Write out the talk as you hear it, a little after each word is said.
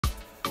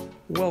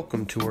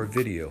Welcome to our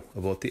video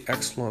about the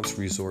Excellence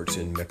resorts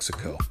in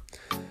Mexico.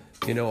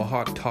 You know, a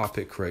hot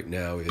topic right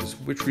now is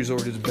which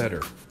resort is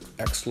better,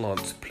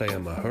 Excellence Playa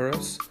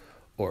Mujeres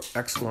or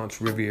Excellence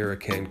Riviera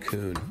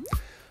Cancun?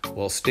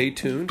 Well, stay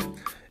tuned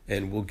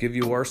and we'll give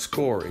you our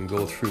score and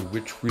go through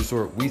which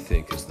resort we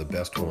think is the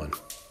best one.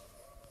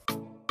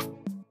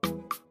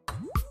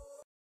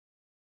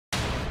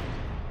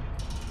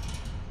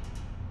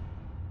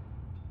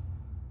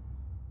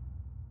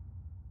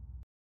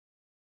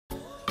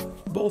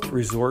 Both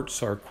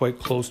resorts are quite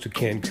close to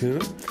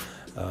Cancun.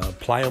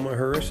 Playa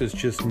Mujeres is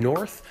just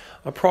north,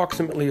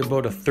 approximately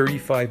about a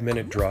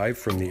 35-minute drive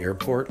from the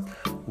airport,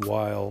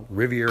 while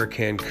Riviera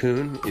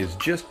Cancun is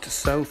just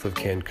south of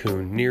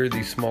Cancun, near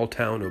the small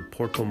town of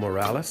Puerto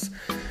Morales.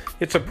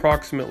 It's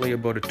approximately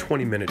about a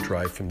 20-minute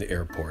drive from the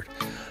airport.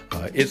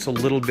 It's a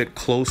little bit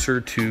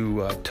closer to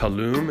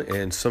Tulum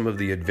and some of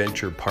the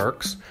adventure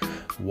parks,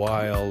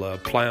 while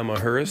Playa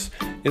Mujeres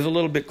is a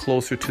little bit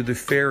closer to the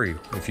ferry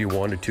if you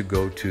wanted to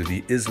go to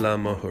the Isla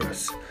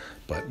Mujeres.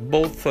 But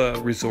both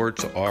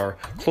resorts are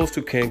close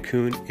to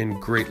Cancun in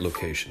great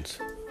locations.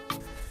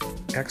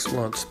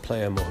 Excellence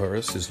Playa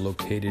Mujeres is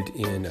located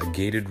in a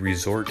gated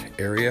resort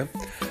area,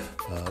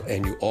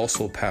 and you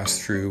also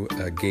pass through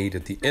a gate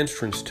at the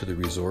entrance to the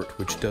resort,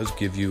 which does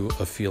give you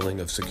a feeling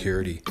of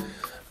security.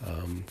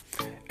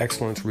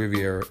 Excellence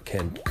Riviera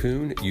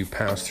Cancun, you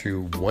pass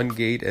through one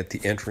gate at the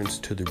entrance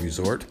to the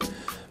resort.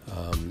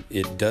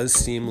 It does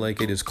seem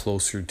like it is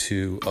closer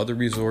to other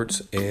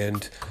resorts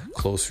and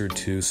closer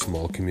to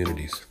small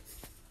communities.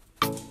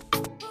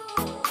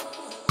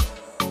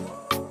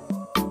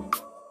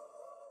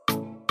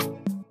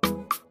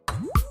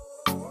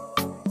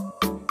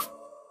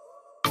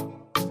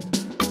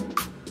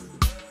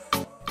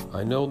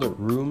 I know that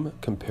room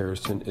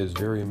comparison is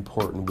very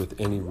important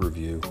with any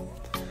review.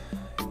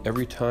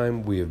 Every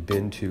time we have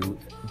been to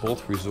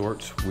both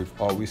resorts,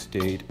 we've always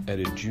stayed at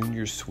a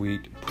junior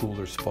suite pool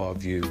or spa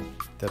view.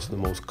 That's the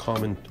most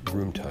common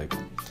room type.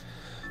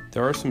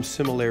 There are some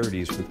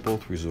similarities with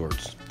both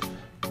resorts.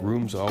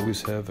 Rooms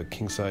always have a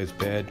king-size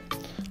bed,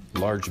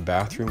 large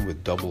bathroom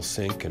with double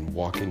sink and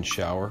walk-in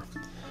shower,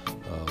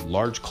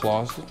 large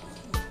closet,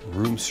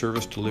 room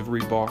service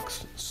delivery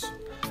box,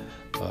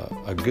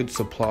 a good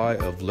supply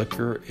of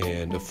liquor,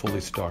 and a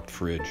fully stocked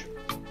fridge.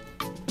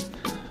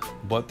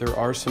 But there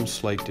are some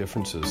slight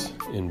differences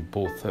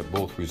at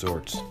both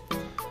resorts.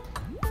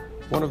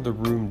 One of the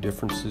room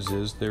differences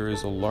is there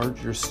is a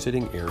larger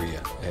sitting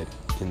area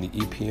in the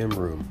EPM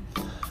room.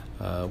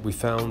 We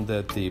found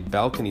that the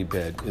balcony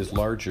bed is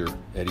larger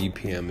at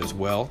EPM as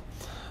well.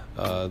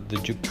 The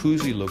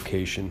jacuzzi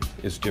location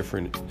is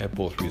different at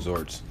both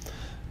resorts.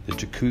 The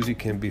jacuzzi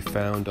can be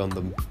found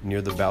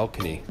near the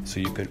balcony, so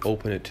you can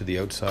open it to the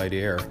outside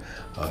air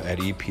at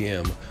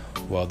EPM,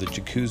 while the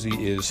jacuzzi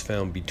is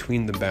found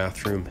between the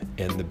bathroom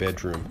and the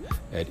bedroom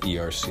at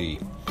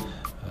ERC.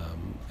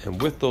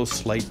 And with those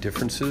slight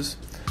differences,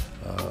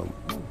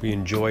 we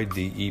enjoyed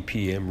the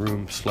EPM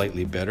room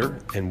slightly better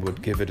and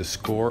would give it a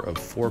score of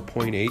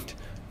 4.8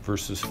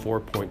 versus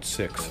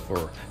 4.6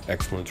 for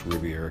Excellence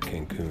Riviera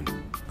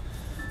Cancun.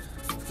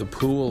 The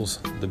pools,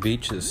 the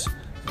beaches,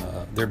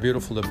 they're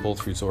beautiful at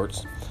both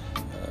resorts.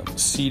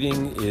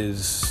 Seating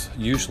is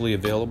usually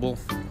available.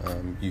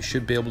 You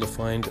should be able to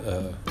find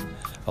a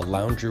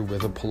lounger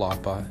with a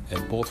palapa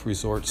at both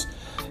resorts.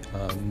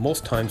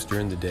 Most times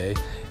during the day.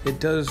 It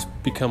does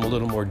become a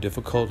little more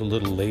difficult a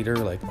little later,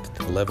 like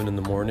 11 in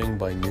the morning,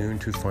 by noon,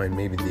 to find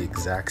maybe the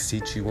exact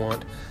seats you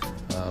want,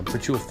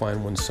 but you'll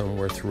find one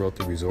somewhere throughout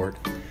the resort.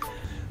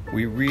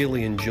 We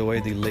really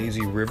enjoy the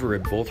lazy river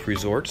at both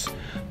resorts.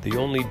 The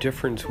only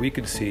difference we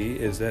could see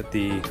is that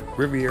the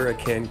Riviera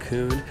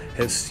Cancun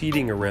has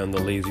seating around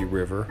the lazy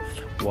river,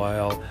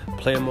 while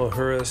Playa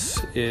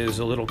Mujeres is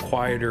a little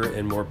quieter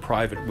and more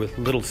private with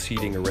little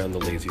seating around the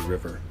lazy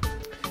river.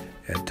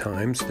 At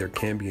times, there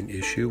can be an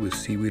issue with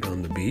seaweed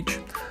on the beach.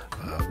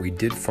 We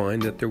did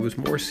find that there was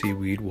more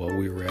seaweed while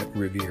we were at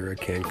Riviera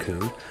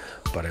Cancun,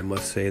 but I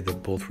must say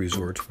that both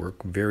resorts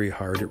worked very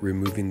hard at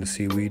removing the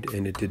seaweed,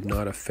 and it did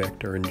not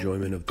affect our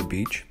enjoyment of the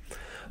beach.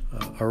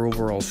 Our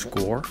overall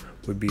score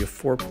would be a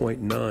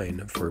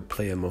 4.9 for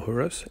Playa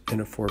Mujeres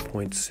and a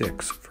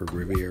 4.6 for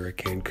Riviera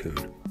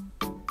Cancun.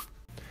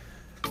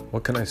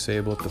 What can I say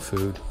about the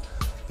food?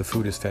 The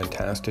food is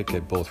fantastic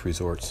at both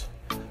resorts.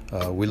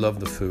 We love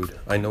the food.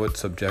 I know it's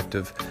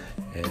subjective,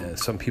 and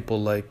some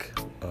people like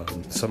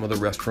some of the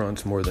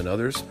restaurants more than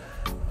others.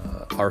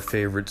 Our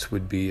favorites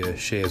would be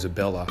Chez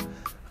Isabella,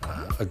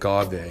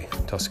 Agave,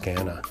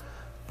 Toscana,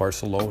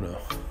 Barcelona,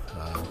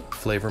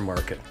 Flavor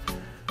Market.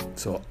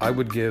 So I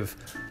would give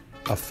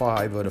a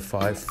 5 out of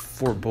 5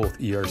 for both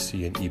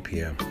ERC and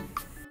EPM.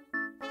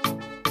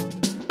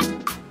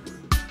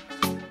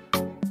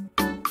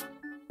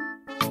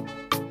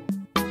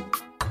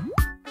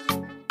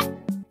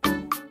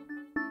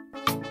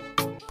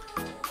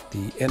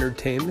 The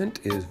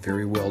entertainment is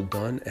very well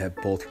done at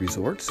both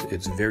resorts.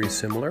 It's very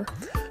similar.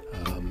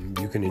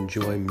 You can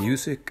enjoy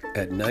music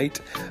at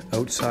night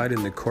outside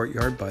in the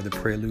courtyard by the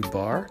Prelude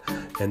Bar.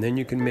 and then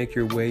you can make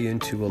your way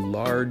into a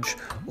large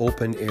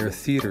open-air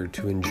theater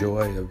to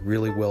enjoy a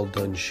really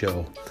well-done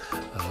show.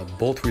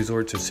 Both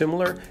resorts are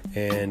similar,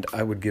 and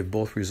I would give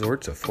both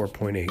resorts a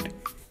 4.8.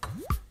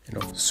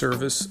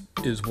 Service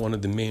is one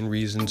of the main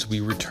reasons we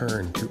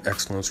return to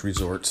Excellence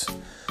Resorts.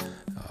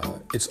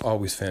 It's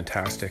always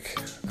fantastic.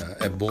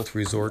 At both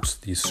resorts,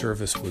 the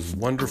service was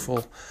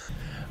wonderful.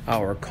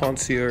 Our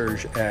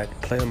concierge at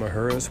Playa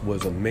Mujeres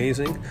was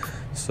amazing,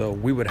 so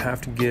we would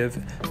have to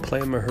give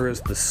Playa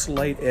Mujeres the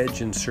slight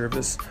edge in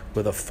service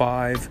with a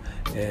 5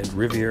 and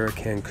Riviera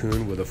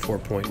Cancun with a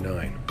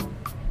 4.9.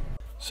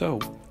 So,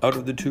 out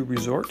of the two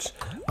resorts,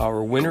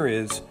 our winner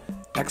is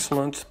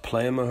Excellence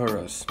Playa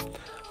Mujeres.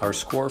 Our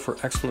score for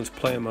Excellence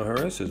Playa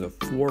Mujeres is a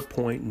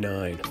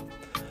 4.9.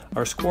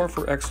 Our score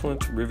for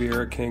Excellence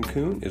Riviera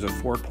Cancun is a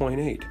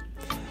 4.8.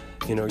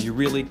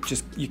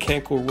 You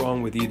can't go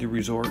wrong with either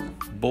resort.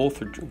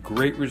 Both are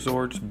great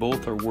resorts,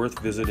 both are worth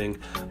visiting,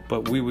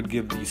 but we would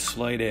give the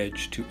slight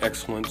edge to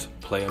Excellence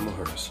Playa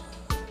Mujeres.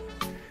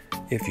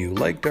 If you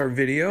liked our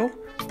video,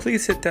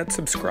 please hit that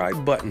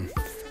subscribe button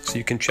so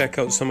you can check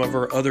out some of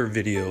our other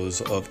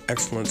videos of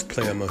Excellence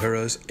Playa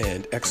Mujeres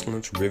and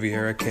Excellence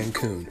Riviera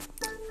Cancun.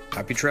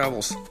 Happy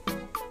travels!